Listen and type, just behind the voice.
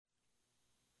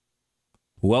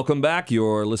Welcome back.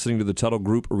 You're listening to the Tuttle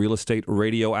Group Real Estate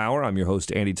Radio Hour. I'm your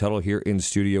host, Andy Tuttle, here in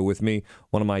studio with me,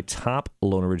 one of my top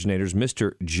loan originators,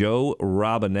 Mr. Joe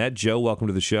Robinett. Joe, welcome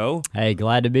to the show. Hey,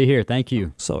 glad to be here. Thank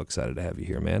you. So excited to have you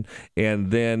here, man.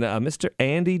 And then Mr.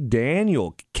 Andy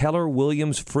Daniel, Keller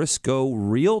Williams Frisco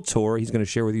Realtor. He's going to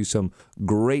share with you some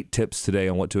great tips today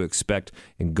on what to expect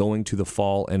in going to the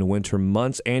fall and winter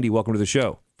months. Andy, welcome to the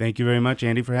show. Thank you very much,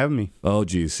 Andy, for having me. Oh,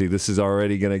 geez. See, this is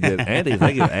already going to get Andy.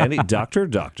 Thank you, Andy. Doctor.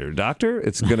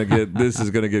 This is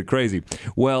going to get crazy.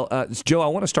 Well, Joe, I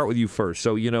want to start with you first.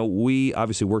 So, we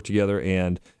obviously work together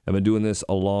and have been doing this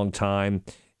a long time.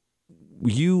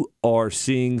 You are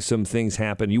seeing some things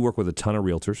happen. You work with a ton of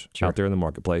realtors out there in the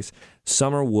marketplace.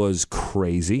 Summer was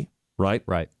crazy, right?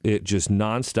 Right. It just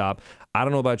nonstop. I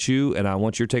don't know about you, and I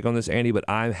want your take on this, Andy, but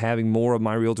I'm having more of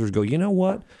my realtors go, you know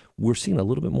what? We're seeing a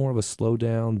little bit more of a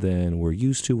slowdown than we're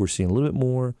used to. We're seeing a little bit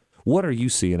more. What are you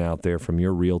seeing out there from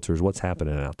your realtors? What's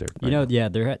happening out there?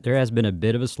 There has been a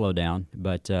bit of a slowdown,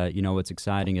 but what's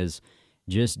exciting is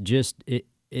it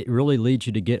really leads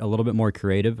you to get a little bit more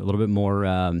creative, a little bit more,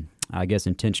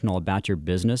 intentional about your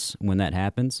business when that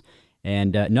happens.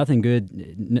 And nothing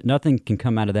can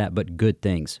come out of that but good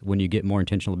things when you get more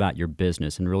intentional about your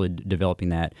business and really developing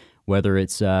that, whether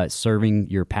it's serving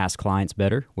your past clients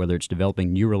better, whether it's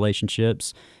developing new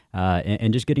relationships,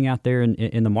 and just getting out there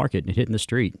in the market and hitting the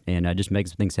street and just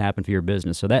making things happen for your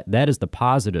business. So that is the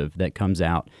positive that comes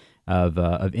out of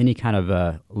any kind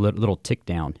of little tick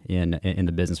down in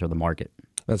the business or the market.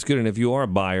 That's good. And if you are a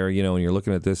buyer, and you're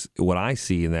looking at this, what I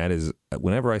see in that is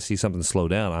whenever I see something slow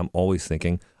down, I'm always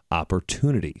thinking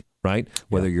opportunity, right?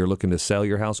 Whether you're looking to sell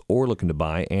your house or looking to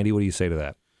buy. Andy, what do you say to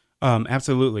that?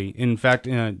 Absolutely. In fact,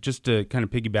 just to kind of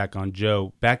piggyback on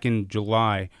Joe, back in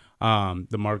July,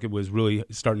 the market was really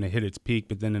starting to hit its peak,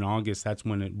 but then in August, that's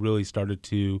when it really started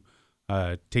to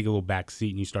take a little back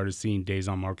seat, and you started seeing days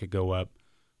on market go up.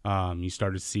 You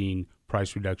started seeing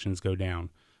price reductions go down.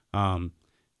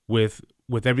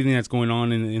 With everything that's going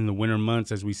on in the winter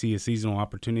months, as we see a seasonal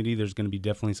opportunity, there's going to be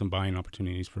definitely some buying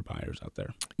opportunities for buyers out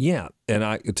there. Yeah, and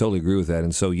I totally agree with that.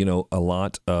 And so, a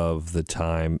lot of the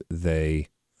time they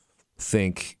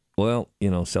think, well,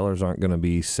 sellers aren't going to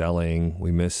be selling.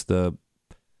 We missed the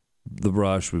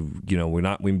rush. We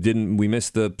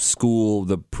missed the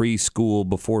preschool,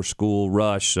 before school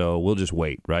rush. So we'll just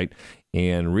wait, right?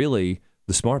 And really,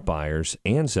 the smart buyers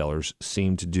and sellers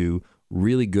seem to do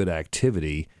really good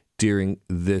activity during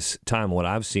this time. What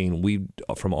I've seen, we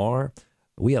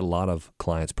had a lot of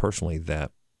clients personally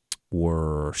that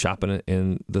were shopping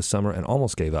in the summer and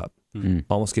almost gave up.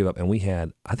 And we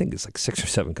had, I think it's like 6 or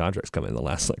 7 contracts come in the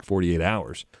last 48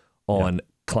 hours on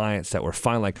clients that were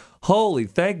finally like, holy,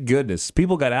 thank goodness.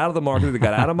 People got out of the market, they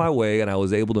got out of my way, and I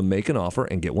was able to make an offer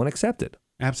and get one accepted.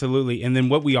 Absolutely. And then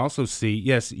what we also see,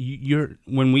 yes,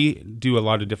 when we do a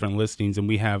lot of different listings and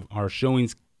we have our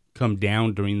showings come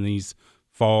down during these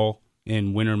fall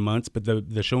and winter months, but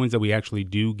the showings that we actually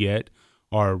do get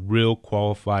are real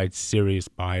qualified, serious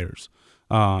buyers.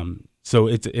 So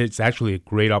it's actually a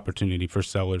great opportunity for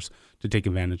sellers to take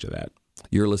advantage of that.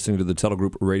 You're listening to the Tuttle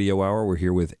Group Radio Hour. We're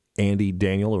here with Andy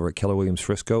Daniel over at Keller Williams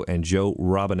Frisco and Joe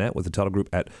Robinett with the Tuttle Group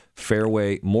at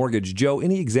Fairway Mortgage. Joe,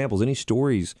 any examples, any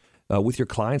stories with your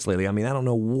clients lately? I mean, I don't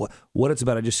know what it's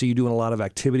about. I just see you doing a lot of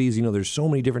activities. There's so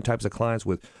many different types of clients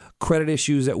with credit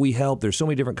issues that we help. There's so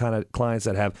many different kind of clients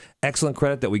that have excellent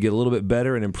credit that we get a little bit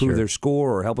better and improve their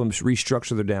score or help them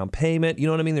restructure their down payment. You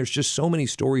know what I mean? There's just so many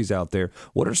stories out there.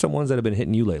 What are some ones that have been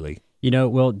hitting you lately?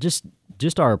 Well, just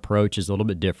our approach is a little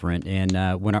bit different. And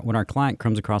when our client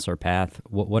comes across our path,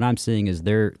 what I'm seeing is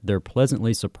they're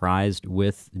pleasantly surprised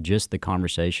with just the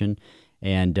conversation.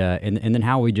 And then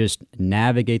how we just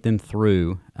navigate them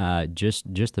through just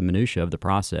the minutia of the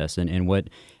process and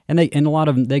a lot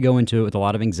of them, they go into it with a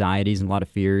lot of anxieties and a lot of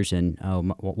fears and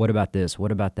what about this,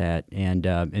 what about that,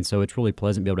 and so it's really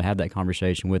pleasant to be able to have that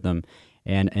conversation with them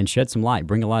and shed some light,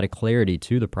 bring a lot of clarity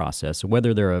to the process. So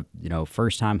whether they're a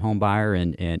first time home buyer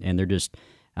and they're just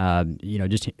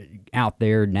just out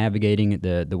there navigating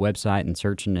the website and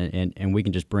searching and we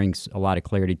can just bring a lot of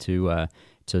clarity to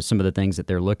some of the things that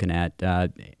they're looking at,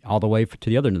 all the way to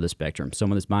the other end of the spectrum.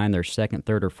 Someone that's buying their second,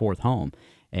 third, or fourth home,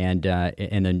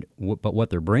 but what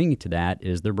they're bringing to that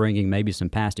is they're bringing maybe some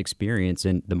past experience,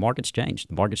 and the market's changed.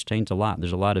 The market's changed a lot.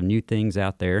 There's a lot of new things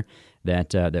out there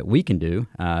that we can do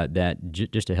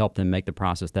just to help them make the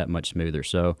process that much smoother.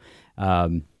 So.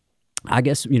 I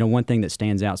guess, one thing that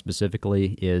stands out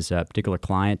specifically is a particular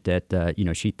client that,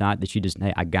 she thought that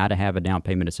hey, I got to have a down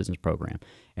payment assistance program,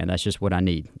 and that's just what I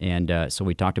need. And so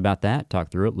we talked about that,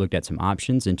 talked through it, looked at some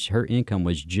options, and her income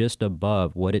was just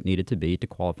above what it needed to be to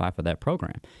qualify for that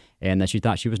program. And that she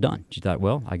thought she was done. She thought,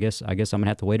 well, I guess I'm going to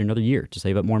have to wait another year to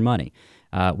save up more money.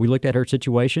 We looked at her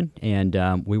situation,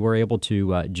 and we were able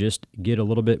to just get a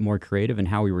little bit more creative in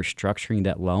how we were structuring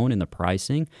that loan and the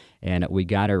pricing. And we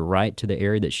got her right to the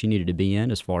area that she needed to be in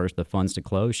as far as the funds to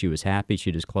close. She was happy.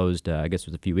 She just closed, I guess it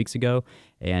was a few weeks ago,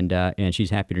 and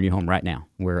she's happy in her new home right now,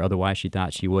 where otherwise she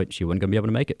thought she wasn't going to be able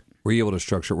to make it. Were you able to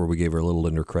structure it where we gave her a little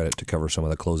lender credit to cover some of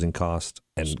the closing costs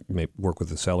and maybe work with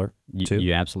the seller too?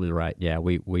 You're absolutely right. Yeah,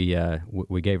 we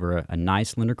gave her a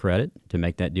nice lender credit to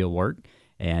make that deal work.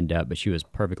 And but she was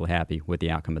perfectly happy with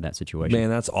the outcome of that situation. Man,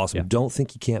 that's awesome. Yeah. Don't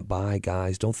think you can't buy,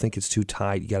 guys. Don't think it's too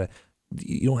tight. You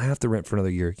don't have to rent for another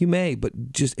year. You may, but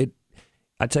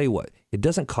I tell you what, it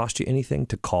doesn't cost you anything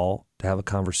to call, to have a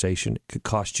conversation. It could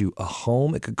cost you a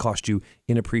home. It could cost you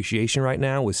in appreciation right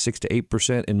now with 6 to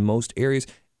 8% in most areas.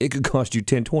 It could cost you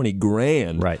 10, 20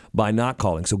 grand by not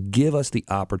calling. So give us the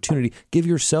opportunity. Give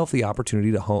yourself the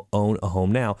opportunity to own a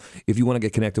home now. If you want to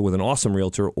get connected with an awesome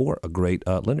realtor or a great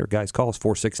lender, guys, call us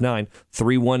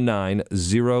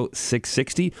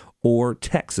 469-319-0660 or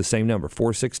text the same number,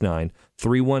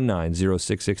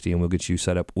 469-319-0660, and we'll get you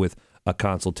set up with a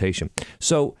consultation.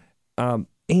 So,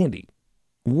 Andy,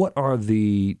 what are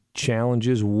the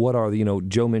challenges? What are the,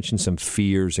 Joe mentioned some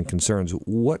fears and concerns.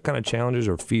 What kind of challenges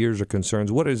or fears or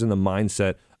concerns? What is in the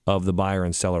mindset of the buyer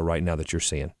and seller right now that you're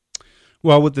seeing?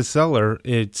 Well, with the seller,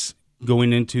 it's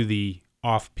going into the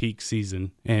off-peak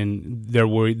season, and they're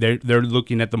worried. They're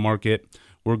looking at the market.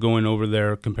 We're going over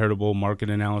their comparable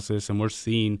market analysis, and we're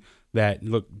seeing that,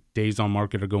 look, days on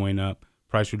market are going up,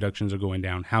 price reductions are going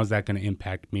down. How's that going to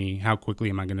impact me? How quickly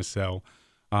am I going to sell?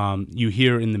 You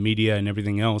hear in the media and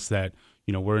everything else that,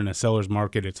 we're in a seller's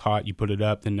market. It's hot. You put it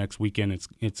up. Then next weekend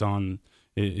it's under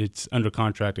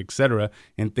contract, etc.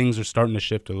 And things are starting to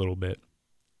shift a little bit.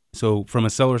 So from a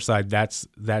seller side, that's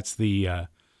the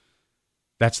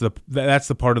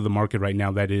part of the market right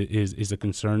now that is a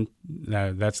concern.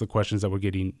 That's the questions that we're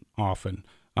getting often.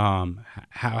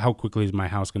 How quickly is my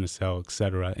house going to sell,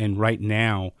 etc. And right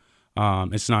now,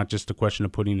 it's not just a question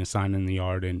of putting a sign in the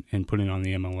yard and putting it on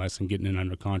the MLS and getting it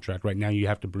under contract. Right now, you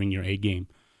have to bring your A game.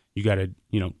 You got to,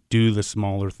 do the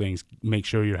smaller things. Make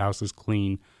sure your house is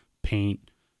clean, paint,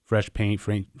 fresh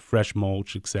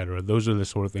mulch, etc. Those are the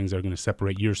sort of things that are going to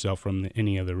separate yourself from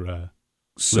any other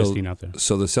listing out there.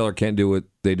 So the seller can't do what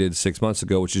they did 6 months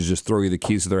ago, which is just throw you the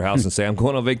keys to their house and say, I'm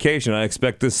going on vacation. I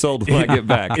expect this sold when I get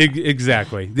back.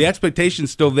 Exactly. The expectation's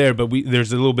still there, but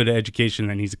there's a little bit of education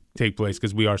that needs to take place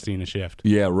because we are seeing a shift.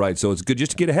 Yeah, right. So it's good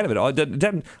just to get ahead of it.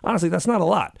 Honestly, that's not a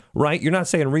lot, right? You're not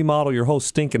saying remodel your whole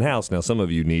stinking house. Now, some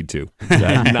of you need to.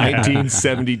 That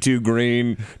 1972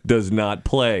 green does not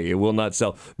play. It will not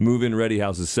sell. Move-in ready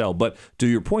houses sell. But to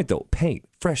your point, though, paint,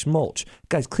 fresh mulch.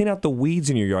 Guys, clean out the weeds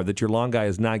in your yard that your lawn guy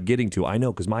is not getting to. I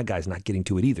know because my guy's not getting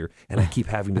to it either. And I keep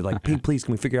having to hey, please,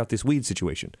 can we figure out this weed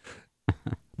situation?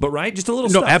 But right, just a little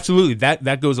stuff. No, absolutely.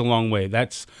 That goes a long way.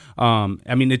 That's,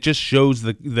 it just shows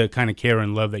the kind of care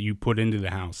and love that you put into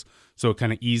the house. So it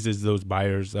kind of eases those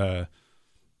buyers,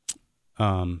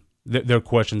 their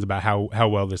questions about how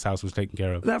well this house was taken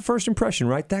care of. That first impression,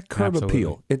 right? That curb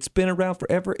appeal. It's been around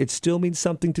forever. It still means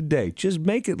something today. Just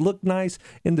make it look nice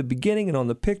in the beginning and on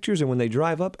the pictures and when they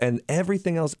drive up, and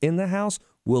everything else in the house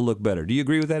will look better. Do you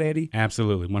agree with that, Andy?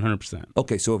 Absolutely, 100%.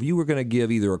 Okay, so if you were going to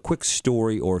give either a quick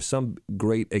story or some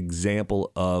great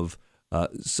example of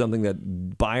something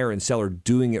that buyer and seller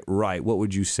doing it right, what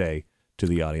would you say to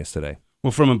the audience today? Well,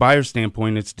 from a buyer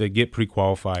standpoint, it's to get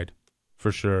pre-qualified.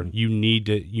 For sure. You need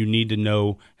to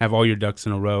know, have all your ducks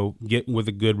in a row, get with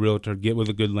a good realtor, get with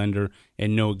a good lender,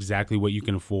 and know exactly what you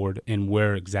can afford and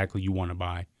where exactly you want to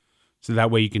buy. So that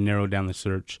way you can narrow down the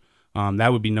search.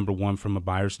 That would be number one from a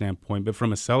buyer standpoint. But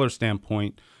from a seller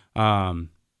standpoint, I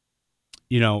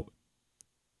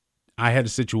had a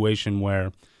situation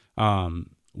where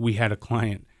we had a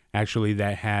client actually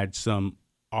that had some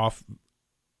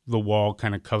off-the-wall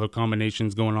kind of color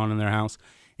combinations going on in their house.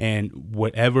 And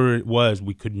whatever it was,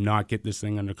 we could not get this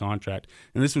thing under contract.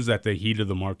 And this was at the heat of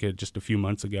the market just a few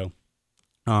months ago.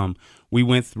 We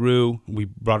went through, we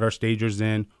brought our stagers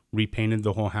in, repainted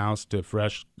the whole house to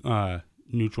fresh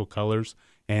neutral colors,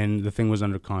 and the thing was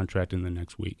under contract in the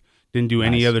next week. Didn't do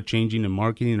any other changing in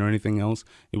marketing or anything else.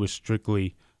 It was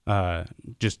strictly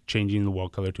just changing the wall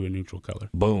color to a neutral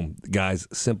color. Boom. Guys,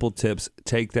 simple tips.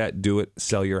 Take that, do it,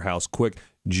 sell your house quick.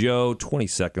 Joe, 20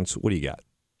 seconds. What do you got?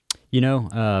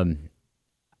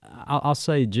 I'll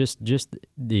say just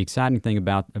the exciting thing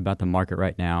about the market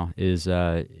right now is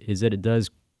that it does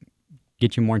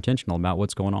get you more intentional about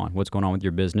what's going on with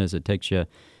your business. It takes you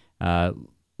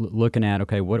looking at,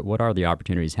 okay, what are the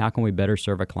opportunities? How can we better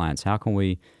serve our clients? How can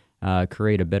we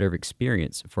create a better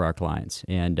experience for our clients?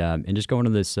 And just going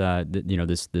to this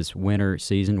this winter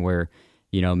season where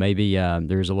maybe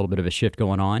there's a little bit of a shift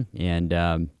going on,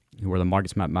 and where the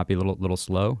markets might be a little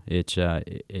slow.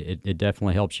 It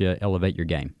definitely helps you elevate your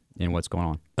game in what's going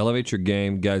on. Elevate your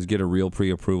game, guys. Get a real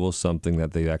pre-approval, something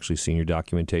that they've actually seen your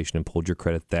documentation and pulled your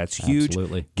credit. That's huge.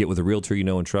 Absolutely. Get with a realtor you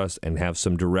know and trust, and have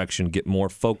some direction. Get more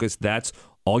focused. That's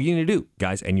all you need to do,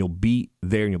 guys, and you'll be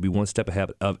there, and you'll be one step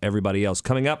ahead of everybody else.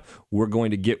 Coming up, we're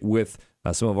going to get with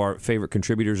some of our favorite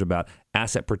contributors about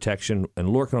asset protection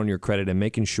and working on your credit and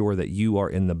making sure that you are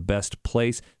in the best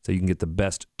place so you can get the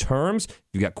best terms. If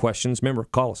you've got questions, remember,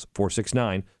 call us,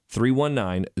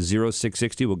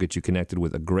 469-319-0660. We'll get you connected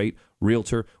with a great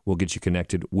realtor. We'll get you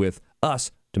connected with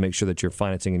us to make sure that your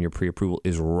financing and your pre-approval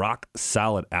is rock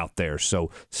solid out there. So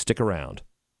stick around.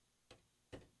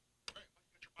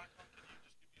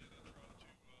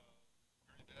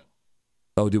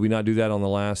 Oh, did we not do that on the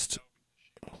last?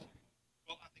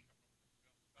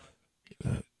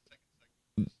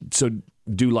 So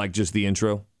do like just the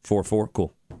intro, 4-4,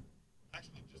 cool.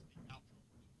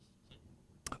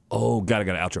 Oh, got it,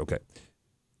 outro, okay.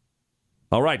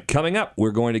 All right, coming up,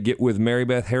 we're going to get with Mary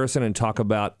Beth Harrison and talk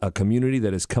about a community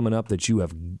that is coming up that you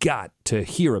have got to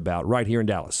hear about right here in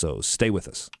Dallas, so stay with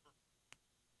us.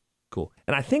 Cool.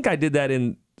 And I think I did that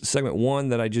in segment 1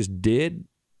 that I just did,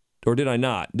 or did I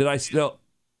not? Did I still?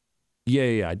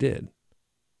 Yeah, I did.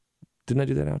 Didn't I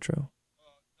do that outro?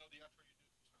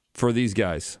 For these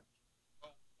guys.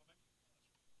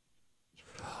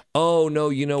 Oh, no,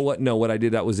 you know what? No, what I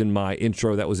did, that was in my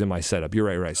intro. That was in my setup.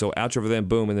 You're right. So outro for them,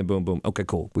 boom, and then boom, boom. Okay,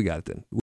 cool. We got it then.